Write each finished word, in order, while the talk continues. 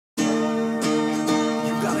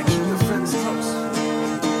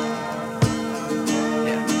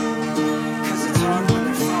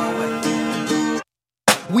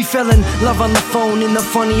fell in love on the phone in the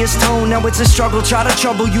funniest tone. Now it's a struggle, try to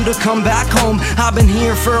trouble you to come back home. I've been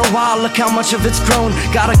here for a while, look how much of it's grown.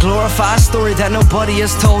 Gotta glorify a story that nobody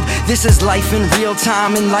has told. This is life in real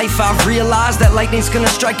time. In life I've realized that lightning's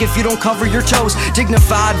gonna strike if you don't cover your toes.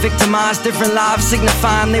 Dignified, victimized, different lives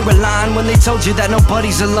signifying they were lying when they told you that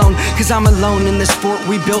nobody's alone. Cause I'm alone in this fort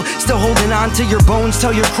we built, still holding on to your bones.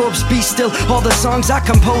 Tell your corpse be still. All the songs I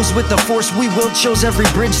compose with the force we willed shows every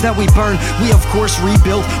bridge that we burn. We of course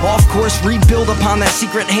rebuild, off course rebuild upon that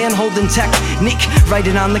secret hand-holding technique. Write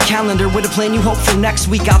it on the calendar with a plan you hope for next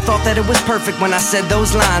week. I thought that it was perfect when I said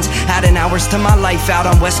those lines. Adding hours to my life out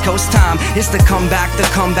on West Coast time. It's the comeback, the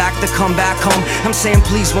comeback, the comeback home. I'm saying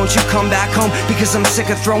please won't you come back home, because I'm sick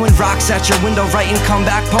of throwing rocks at your window, writing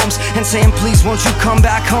comeback poems and saying please won't you come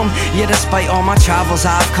back home. Yeah, despite all my travels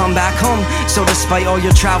I've come back home. So despite all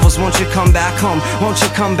your travels, won't you come back home? Won't you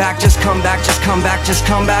come back, just come back, just come back, just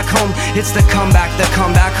come back home. It's the comeback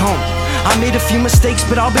home. I made a few mistakes,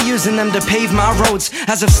 but I'll be using them to pave my roads.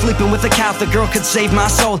 As if sleeping with a Catholic girl could save my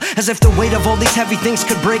soul. As if the weight of all these heavy things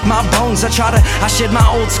could break my bones. I shed my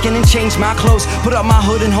old skin and change my clothes. Put up my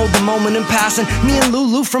hood and hold the moment in passing. Me and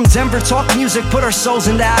Lulu from Denver talk music, put our souls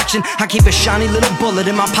into action. I keep a shiny little bullet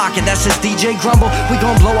in my pocket that says DJ Grumble. We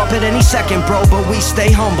gon' blow up at any second, bro, but we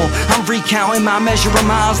stay humble. I'm recounting my measure of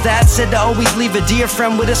miles. Dad said to always leave a dear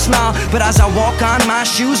friend with a smile. But as I walk on, my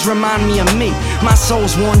shoes remind me of me. My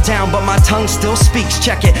soul's worn down, but my tongue still speaks.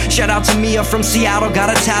 Check it. Shout out to Mia from Seattle. Got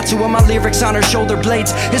a tattoo of my lyrics on her shoulder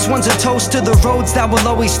blades. This one's a toast to the roads that we'll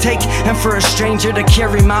always take, and for a stranger to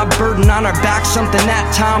carry my burden on her back. Something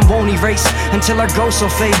that time won't erase until our ghosts will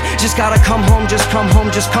fade. Just gotta come home, just come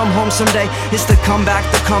home, just come home someday. It's the comeback,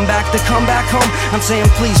 the comeback, the comeback home. I'm saying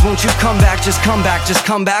please won't you come back, just come back, just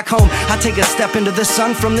come back home. I take a step into the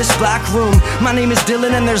sun from this black room. My name is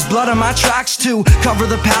Dylan and there's blood on my tracks too. Cover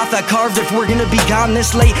the path I carved if we're gonna be gone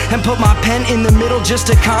this late, and put my pen in the middle just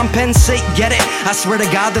to compensate. Get it? I swear to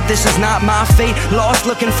God that this is not my fate. Lost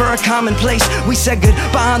looking for a common place. We said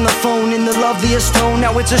goodbye on the phone in the loveliest tone.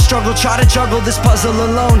 Now it's a struggle, try to juggle this puzzle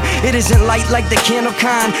alone. It isn't light like the candle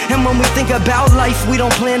kind. And when we think about life, we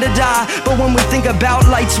don't plan to die. But when we think about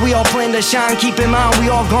lights, we all plan to shine. Keep in mind, we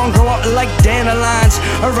all gon' grow up like dandelions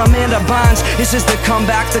or Amanda Bynes. This is the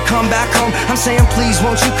comeback home. I'm saying please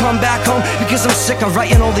won't you come back home, because I'm sick of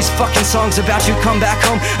writing all these fucking songs about you. Come back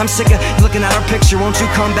home. I'm sick of looking at our picture, won't you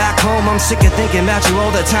come back home? I'm sick of thinking about you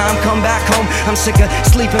all the time. Come back home. I'm sick of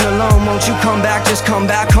sleeping alone, won't you come back, just come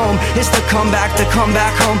back home. It's the comeback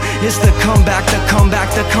home. It's the comeback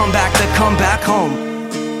home.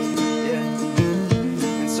 Yeah.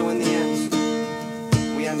 And so in the end,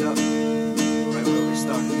 we end up right where we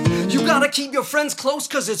started. You gotta keep your friends close,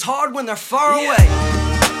 cause it's hard when they're far away.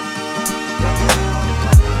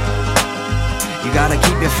 You gotta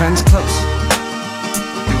keep your friends close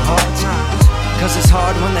through hard times, cause it's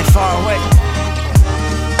hard when they're far away.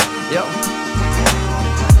 Yo.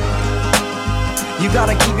 You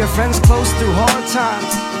gotta keep your friends close through hard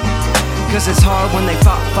times, cause it's hard when they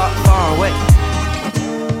far away.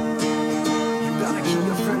 You gotta keep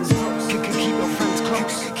your friends close. Keep your friends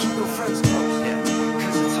close. Keep your friends close.